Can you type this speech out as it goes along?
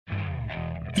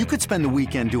You could spend the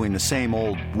weekend doing the same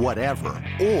old whatever,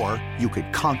 or you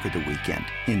could conquer the weekend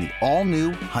in the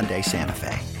all-new Hyundai Santa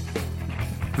Fe.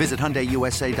 Visit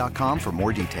HyundaiUSA.com for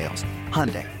more details.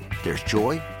 Hyundai, there's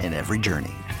joy in every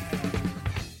journey.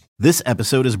 This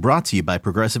episode is brought to you by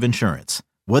Progressive Insurance.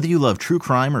 Whether you love true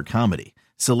crime or comedy,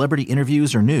 celebrity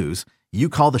interviews or news, you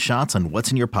call the shots on what's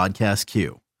in your podcast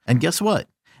queue. And guess what?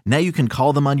 Now you can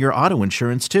call them on your auto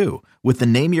insurance too with the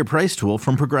Name Your Price tool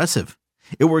from Progressive.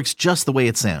 It works just the way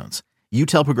it sounds. You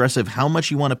tell Progressive how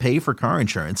much you want to pay for car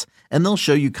insurance, and they'll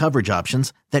show you coverage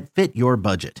options that fit your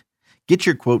budget. Get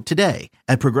your quote today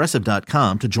at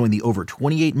Progressive.com to join the over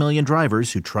 28 million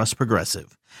drivers who trust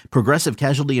Progressive. Progressive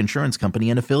Casualty Insurance Company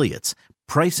and Affiliates.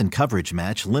 Price and coverage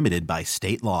match limited by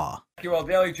state law. QL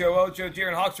Daily, Joe Ocho,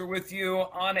 Jaron Hawks are with you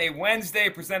on a Wednesday,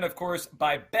 presented, of course,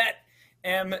 by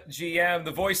BetMGM.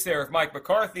 The voice there of Mike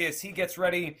McCarthy as he gets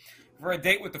ready for a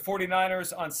date with the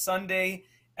 49ers on Sunday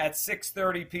at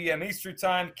 6:30 p.m. Eastern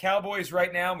Time. Cowboys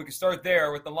right now, we can start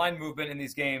there with the line movement in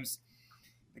these games.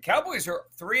 The Cowboys are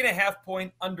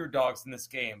 3.5-point underdogs in this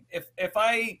game. If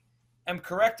I am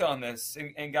correct on this,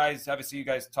 and guys, obviously you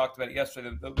guys talked about it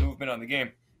yesterday, the movement on the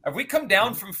game. Have we come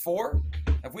down from 4?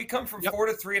 Have we come from 4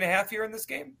 to 3.5 here in this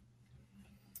game?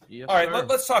 Yes, all right,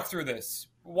 let's talk through this.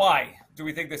 Why do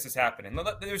we think this is happening?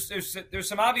 There's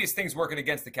some obvious things working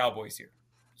against the Cowboys here.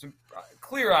 Some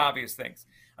clear, obvious things.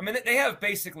 I mean, they have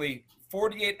basically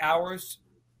 48 hours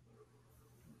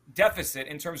deficit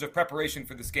in terms of preparation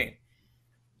for this game.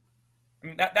 I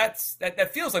mean, that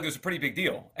feels like there's a pretty big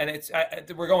deal. And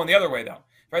we're going the other way, though.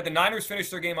 Right? The Niners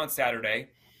finished their game on Saturday,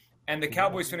 and the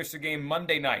Cowboys finished their game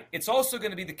Monday night. It's also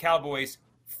going to be the Cowboys'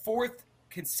 4th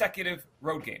consecutive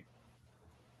road game.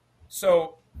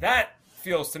 So that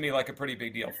feels to me like a pretty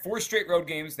big deal. 4 straight road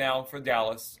games now for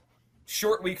Dallas.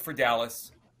 Short week for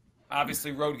Dallas.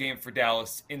 Obviously, road game for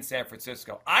Dallas in San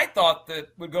Francisco. I thought that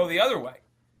would go the other way.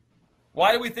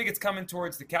 Why do we think it's coming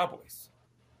towards the Cowboys?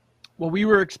 Well, we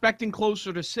were expecting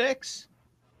closer to 6,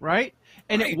 right?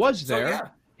 And right. It was there. So, yeah.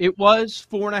 It was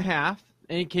 4.5,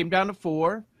 and it came down to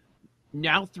 4.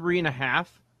 Now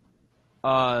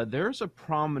 3.5. There's a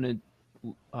prominent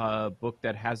book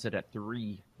that has it at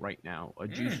 3 right now, a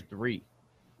juice 3,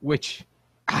 which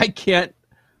I can't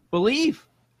believe.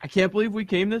 I can't believe we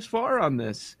came this far on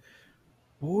this.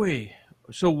 Boy,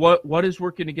 so what is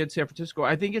working against San Francisco?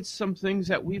 I think it's some things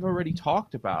that we've already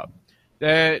talked about.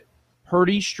 That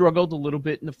Purdy struggled a little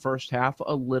bit in the first half,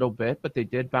 a little bit, but they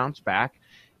did bounce back.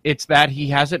 It's that he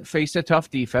hasn't faced a tough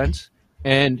defense,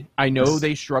 and I know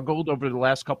they struggled over the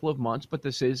last couple of months, but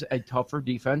this is a tougher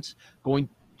defense, going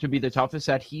to be the toughest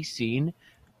that he's seen,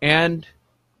 and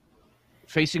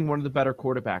facing one of the better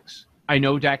quarterbacks. I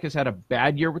know Dak has had a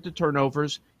bad year with the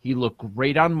turnovers. He looked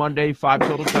great on Monday, 5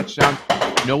 total touchdowns,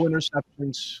 no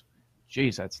interceptions.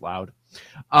 Jeez, that's loud.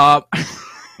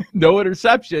 No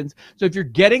interceptions. So if you're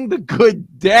getting the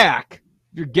good Dak,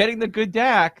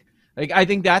 like I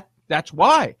think that's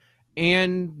why.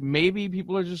 And maybe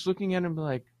people are just looking at him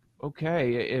like,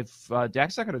 okay, if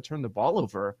Dak's not going to turn the ball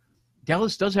over,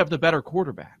 Dallas does have the better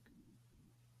quarterback.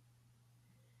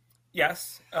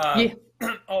 Yes. Yeah.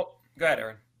 Oh, go ahead,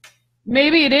 Aaron.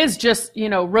 Maybe it is just,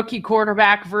 rookie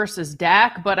quarterback versus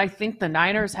Dak, but I think the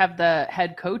Niners have the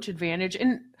head coach advantage.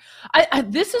 And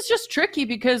this is just tricky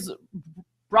because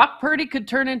Brock Purdy could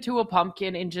turn into a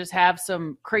pumpkin and just have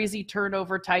some crazy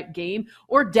turnover type game,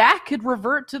 or Dak could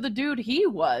revert to the dude he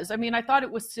was. I mean, I thought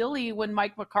it was silly when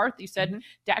Mike McCarthy said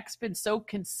Dak's been so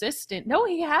consistent. No,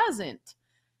 he hasn't.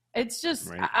 It's just,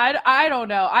 right. I don't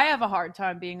know. I have a hard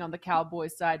time being on the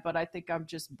Cowboys side, but I think I'm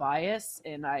just biased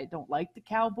and I don't like the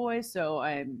Cowboys. So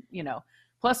I'm,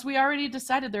 plus we already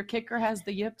decided their kicker has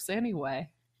the yips anyway.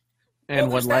 And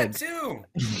one leg. Too.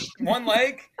 One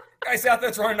leg. Guys out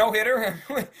there throwing a no-hitter.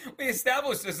 We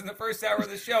established this in the first hour of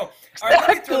the show. All right,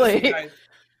 let me throw this to you guys.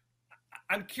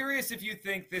 I'm curious if you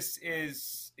think this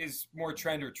is more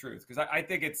trend or truth, because I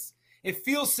think it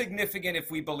feels significant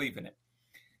if we believe in it.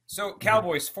 So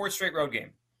Cowboys, 4th straight road game.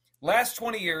 Last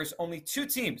 20 years, only 2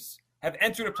 teams have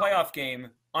entered a playoff game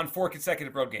on 4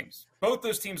 consecutive road games. Both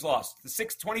those teams lost. The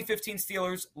 2015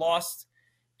 Steelers lost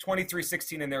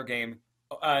 23-16 in their game,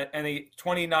 and the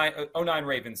 09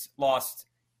 Ravens lost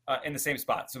in the same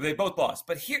spot. So they both lost.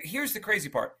 But here's the crazy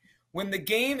part. When the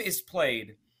game is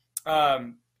played,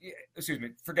 forget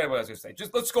what I was going to say.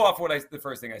 Just let's go off the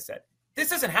first thing I said. This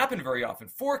doesn't happen very often.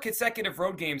 4 consecutive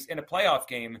road games in a playoff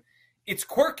game. It's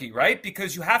quirky, right?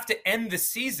 Because you have to end the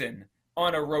season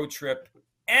on a road trip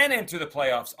and enter the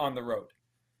playoffs on the road.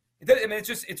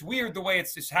 It's weird the way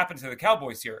it's just happened to the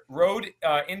Cowboys here. Road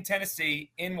in Tennessee,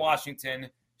 in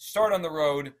Washington, start on the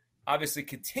road, obviously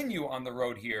continue on the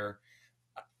road here.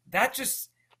 That just,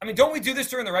 I mean, don't we do this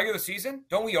during the regular season?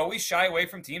 Don't we always shy away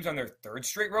from teams on their third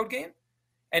straight road game?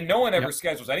 And no one ever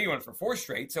schedules anyone for 4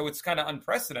 straight, so it's kind of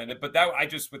unprecedented. But that I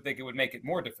just would think it would make it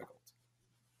more difficult.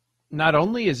 Not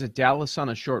only is it Dallas on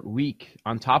a short week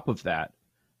on top of that,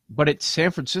 but it's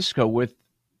San Francisco with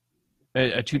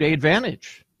a 2-day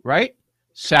advantage, right?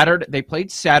 Saturday, they played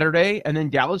Saturday, and then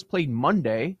Dallas played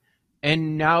Monday,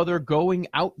 and now they're going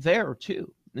out there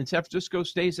too. And San Francisco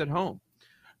stays at home.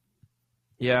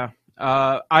 Yeah.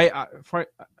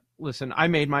 Listen, I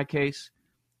made my case.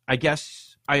 I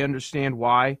guess I understand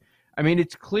why. I mean,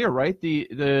 it's clear, right?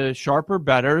 The sharper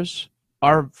bettors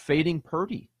are fading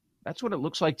Purdy. That's what it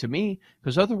looks like to me,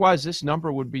 because otherwise this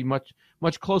number would be much,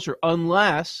 much closer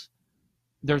unless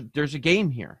there's a game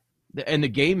here. And the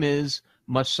game is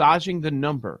massaging the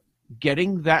number,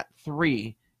 getting that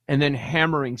 3, and then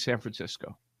hammering San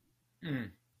Francisco. I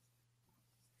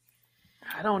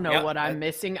don't know what I'm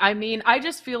missing. I mean, I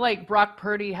just feel like Brock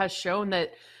Purdy has shown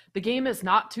that the game is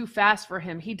not too fast for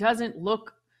him. He doesn't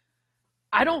look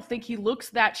 – I don't think he looks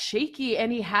that shaky,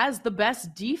 and he has the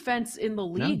best defense in the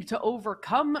league to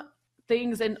overcome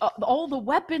things, and all the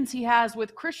weapons he has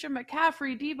with Christian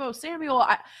McCaffrey, Deebo Samuel.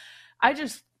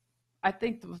 I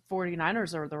think the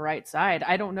 49ers are the right side.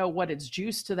 I don't know what it's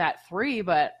juiced to that 3,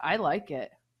 but I like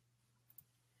it.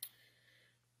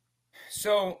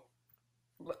 So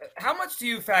how much do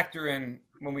you factor in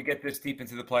when we get this deep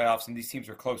into the playoffs and these teams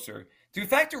are closer? Do you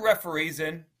factor referees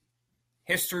in,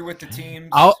 history with the teams?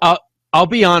 I'll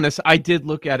be honest. I did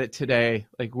look at it today,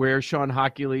 like where Sean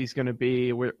Hochuley's going to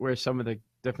be, where some of the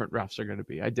different refs are going to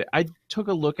be. I took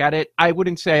a look at it. I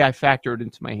wouldn't say I factored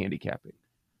into my handicapping.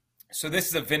 So this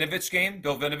is a Vinovich game,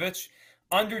 Bill Vinovich.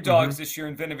 Underdogs this year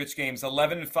in Vinovich games,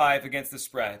 11-5 against the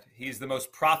spread. He's the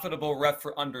most profitable ref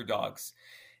for underdogs.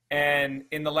 And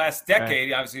in the last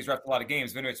decade, obviously he's refed a lot of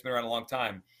games. Vinovich's been around a long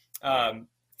time.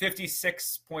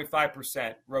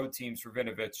 56.5% road teams for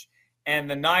Vinovich. And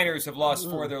the Niners have lost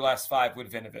 4 of their last 5 with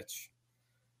Vinovich.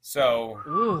 So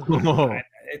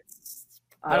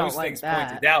I don't like that.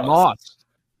 Point to Dallas. Lost.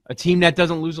 A team that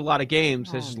doesn't lose a lot of games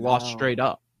has lost straight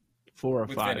up 4 or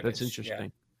 5. Vinovich. That's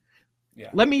interesting.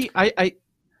 Yeah. Let me. I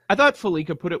thought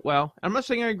Felica put it well. I'm not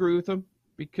saying I agree with him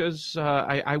because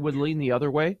I would lean the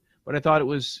other way, but I thought it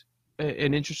was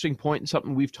an interesting point and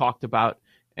something we've talked about,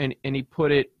 and he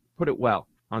put it well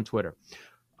on Twitter.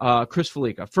 Chris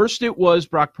Felica. First, it was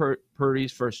Brock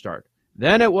Purdy's first start.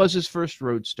 Then it was his first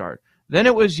road start. Then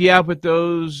it was, but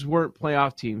those weren't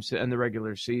playoff teams to end the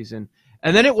regular season.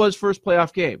 And then it was first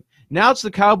playoff game. Now it's the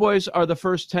Cowboys are the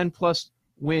first 10-plus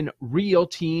win real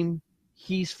team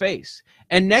he's faced.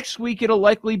 And next week it'll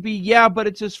likely be, but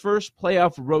it's his first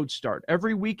playoff road start.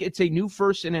 Every week it's a new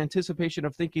first in anticipation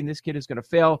of thinking this kid is going to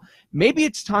fail. Maybe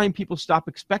it's time people stop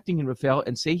expecting him to fail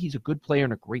and say he's a good player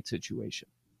in a great situation.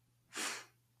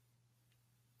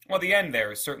 Well, the end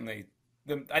there is certainly,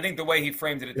 I think the way he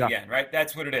framed it at the end, right?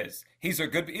 That's what it is. He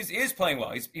is playing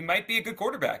well. He might be a good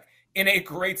quarterback in a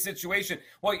great situation.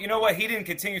 Well, you know what? He didn't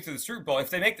continue to the Super Bowl. If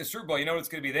they make the Super Bowl, you know what's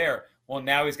going to be there? Well,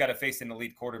 now he's got to face an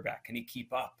elite quarterback. Can he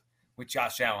keep up with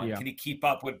Josh Allen? Yeah. Can he keep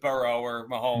up with Burrow or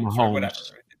Mahomes or whatever?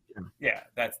 Yeah,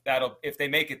 that'll. If they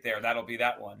make it there, that'll be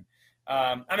that one.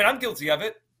 I mean, I'm guilty of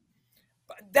it.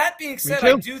 But that being said,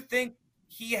 I do think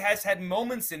he has had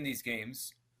moments in these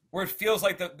games where it feels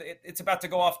like it's about to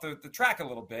go off the track a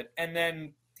little bit, and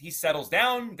then he settles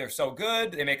down. They're so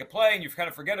good. They make a play, and you kind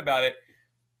of forget about it.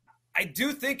 I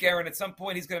do think, Aaron, at some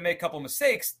point he's going to make a couple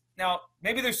mistakes. Now,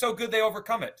 maybe they're so good they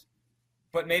overcome it,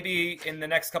 but maybe in the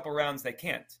next couple rounds they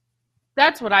can't.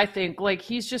 That's what I think. Like,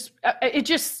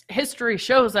 history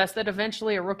shows us that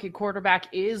eventually a rookie quarterback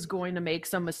is going to make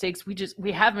some mistakes.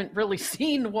 We haven't really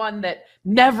seen one that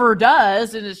never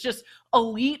does, and it's just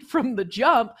elite from the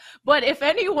jump. But if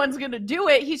anyone's going to do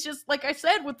it, he's just, like I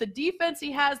said, with the defense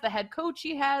he has, the head coach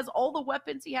he has, all the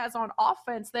weapons he has on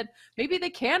offense, that maybe they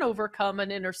can overcome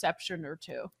an interception or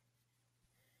 2.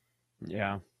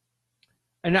 Yeah.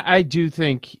 And I do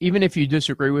think, even if you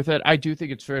disagree with it, I do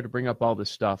think it's fair to bring up all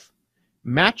this stuff.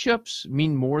 Matchups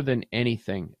mean more than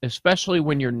anything, especially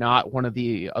when you're not one of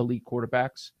the elite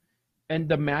quarterbacks. And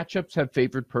the matchups have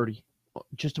favored Purdy,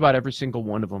 just about every single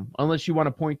one of them, unless you want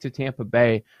to point to Tampa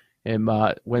Bay and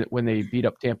when they beat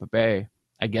up Tampa Bay.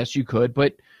 I guess you could,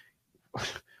 but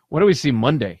what do we see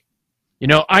Monday?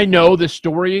 I know the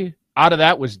story out of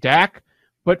that was Dak,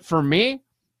 but for me,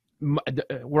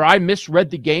 where I misread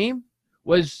the game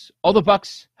was all the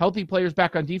Bucs healthy players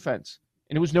back on defense,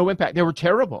 and it was no impact. They were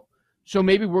terrible. So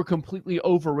maybe we're completely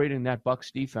overrating that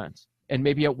Bucs defense, and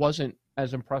maybe it wasn't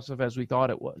as impressive as we thought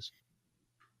it was.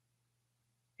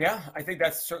 Yeah, I think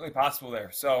that's certainly possible there.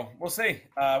 So we'll see.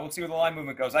 We'll see where the line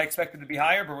movement goes. I expect it to be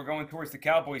higher, but we're going towards the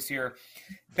Cowboys here.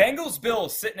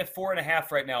 Bengals-Bills sitting at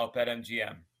 4.5 right now at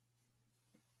BetMGM.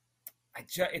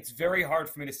 It's very hard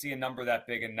for me to see a number that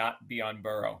big and not be on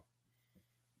Burrow.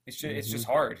 It's just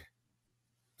hard.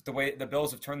 The way the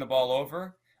Bills have turned the ball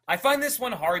over. I find this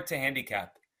one hard to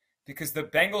handicap because the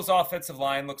Bengals offensive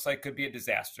line looks like could be a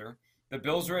disaster. The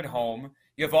Bills are at home.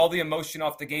 You have all the emotion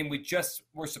off the game we just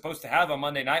were supposed to have on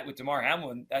Monday night with Damar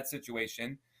Hamlin, that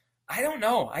situation. I don't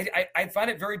know. I find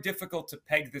it very difficult to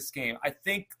peg this game. I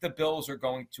think the Bills are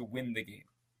going to win the game.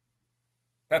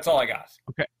 That's all I got.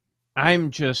 Okay.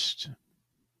 I'm just,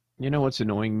 what's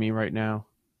annoying me right now?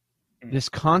 This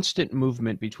constant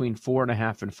movement between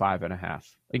 4.5 and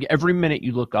 5.5. Like every minute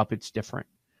you look up, it's different.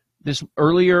 This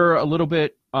earlier, a little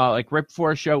bit, like right before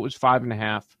our show, it was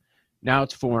 5.5. Now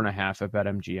it's 4.5 at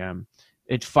BetMGM.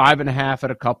 It's 5.5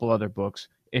 at a couple other books.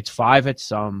 It's 5 at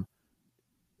some.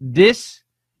 This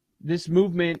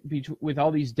movement with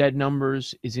all these dead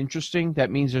numbers is interesting. That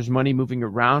means there's money moving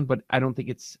around, but I don't think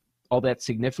it's all that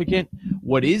significant.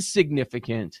 What is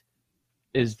significant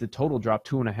is the total drop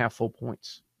 2.5 full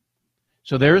points.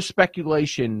 So there is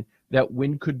speculation that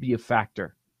win could be a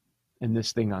factor in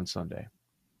this thing on Sunday.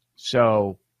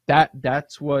 So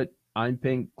that's what I'm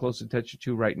paying close attention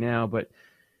to right now. But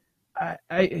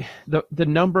the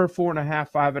number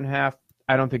 4.5, 5.5,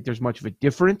 I don't think there's much of a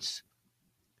difference.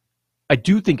 I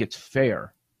do think it's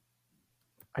fair.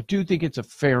 I do think it's a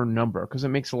fair number because it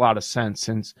makes a lot of sense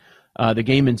since the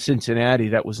game in Cincinnati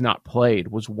that was not played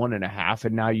was 1.5,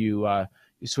 and now you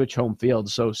switch home field.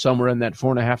 So somewhere in that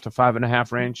 4.5 to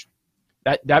 5.5 range,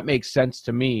 that makes sense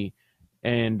to me.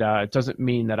 And it doesn't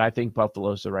mean that I think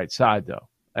Buffalo's the right side, though.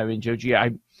 I mean, Joji,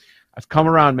 I've come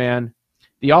around, man.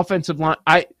 The offensive line.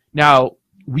 Now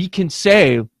we can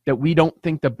say that we don't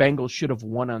think the Bengals should have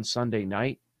won on Sunday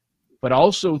night, but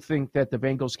also think that the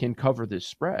Bengals can cover this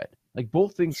spread. Like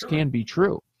both things can be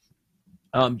true.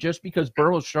 Just because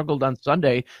Burrow struggled on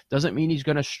Sunday doesn't mean he's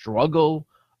going to struggle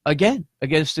again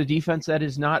against a defense that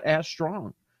is not as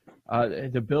strong.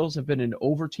 The Bills have been an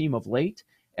over team of late,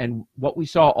 and what we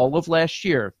saw all of last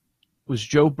year was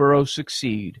Joe Burrow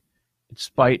succeed in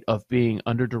spite of being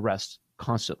under duress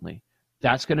constantly.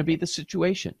 That's going to be the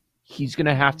situation. He's going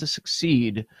to have to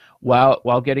succeed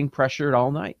while getting pressured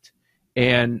all night.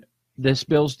 And this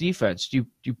Bills defense, do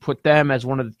you put them as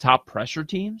one of the top pressure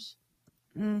teams?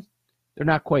 They're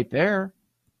not quite there.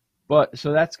 But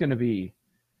so that's going to be,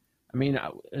 I mean,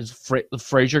 is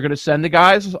Frazier going to send the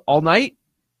guys all night?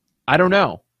 I don't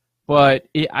know. But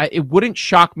it wouldn't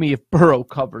shock me if Burrow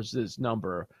covers this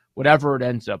number, whatever it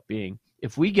ends up being.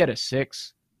 If we get a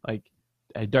 6, like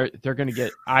they're going to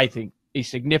get, I think, a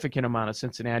significant amount of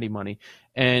Cincinnati money.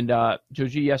 And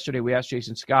Joji, yesterday we asked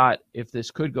Jason Scott if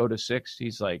this could go to 6.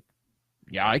 He's like,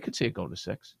 yeah, I could see it go to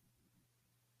 6.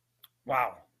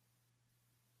 Wow.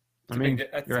 I mean,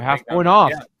 you're a half point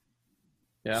off.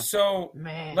 Yeah. So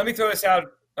let me throw this out.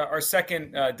 Our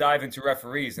second dive into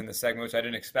referees in the segment, which I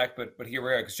didn't expect, but here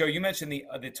we are. Joe, you mentioned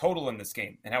the total in this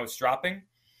game and how it's dropping.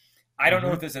 I don't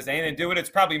know if this has anything to do with it. It's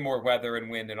probably more weather and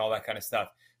wind and all that kind of stuff.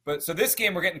 But so this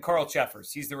game, we're getting Carl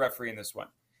Cheffers. He's the referee in this one.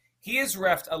 He has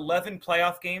reffed 11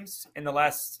 playoff games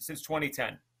since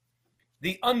 2010.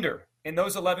 The under in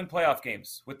those 11 playoff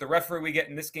games with the referee we get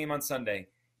in this game on Sunday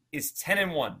is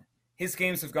 10-1. His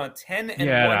games have gone 10-1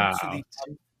 to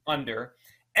the under,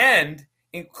 and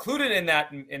included in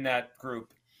that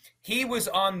group, he was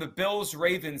on the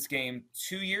Bills-Ravens game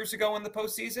 2 years ago in the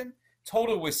postseason.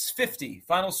 Total was 50.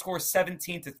 Final score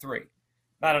 17-3.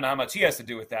 I don't know how much he has to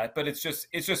do with that, but it's just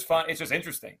fun. It's just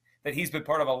interesting that he's been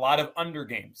part of a lot of under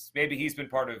games. Maybe he's been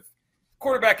part of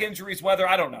quarterback injuries, weather.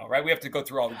 I don't know, right? We have to go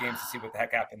through all the games to see what the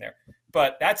heck happened there.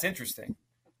 But that's interesting.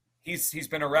 He's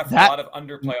been a ref for a lot of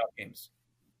under playoff games.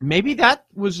 Maybe that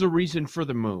was the reason for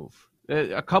the move.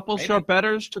 A couple sharp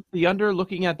bettors took the under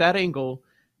looking at that angle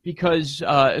because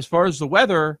as far as the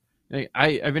weather,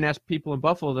 I've been asked people in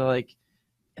Buffalo, they're like,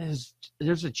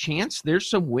 there's a chance there's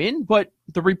some wind, but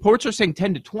the reports are saying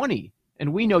 10-20,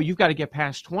 and we know you've got to get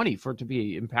past 20 for it to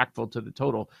be impactful to the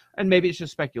total. And maybe it's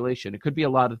just speculation. It could be a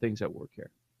lot of things at work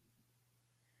here.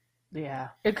 Yeah,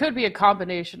 it could be a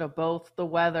combination of both the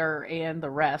weather and the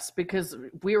refs, because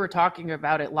we were talking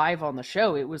about it live on the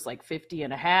show. It was like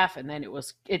 50.5, and then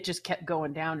it just kept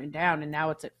going down, and now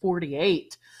it's at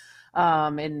 48.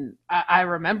 And I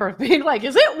remember being like,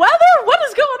 is it weather? What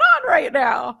is going on right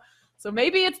now? So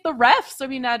maybe it's the refs. I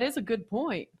mean, that is a good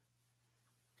point.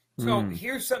 So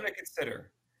here's something to consider.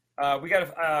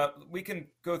 We can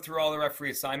go through all the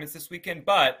referee assignments this weekend,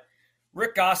 but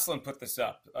Rick Gosselin put this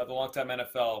up, the longtime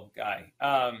NFL guy.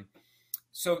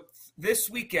 So this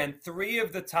weekend, 3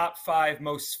 of the top 5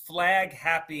 most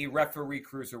flag-happy referee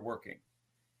crews are working.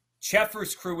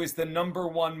 Schefter's crew is the number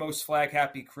 1 most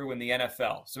flag-happy crew in the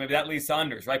NFL. So maybe that leads to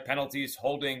unders, right? Penalties,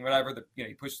 holding, whatever.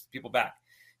 He pushes people back.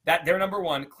 They're number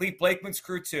 1. Clete Blakeman's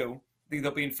crew 2. I think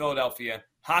they'll be in Philadelphia.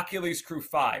 Hochuley's crew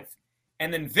 5.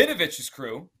 And then Vinovich's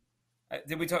crew.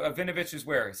 Did we talk? Vinovich is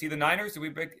where? Is he the Niners? I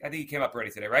think he came up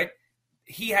already today, right?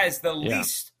 He has the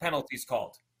least penalties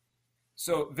called.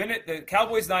 So the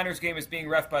Cowboys-Niners game is being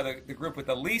reffed by the group with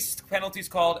the least penalties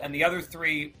called, and the other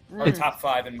 3 are top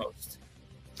 5 in most.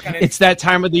 It's that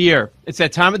time of the year.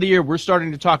 We're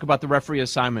starting to talk about the referee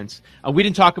assignments. We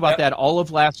didn't talk about that all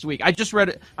of last week. I just read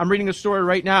it. I'm reading a story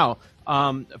right now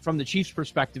from the Chiefs'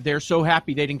 perspective. They're so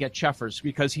happy they didn't get Schefter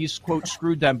because he's, quote,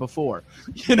 screwed them before.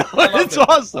 It's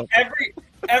awesome.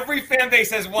 Every fan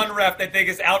base has one ref they think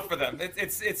is out for them.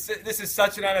 This is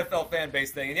such an NFL fan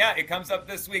base thing. And, it comes up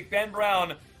this week. Ben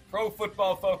Brown, Pro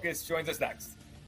Football Focus, joins us next.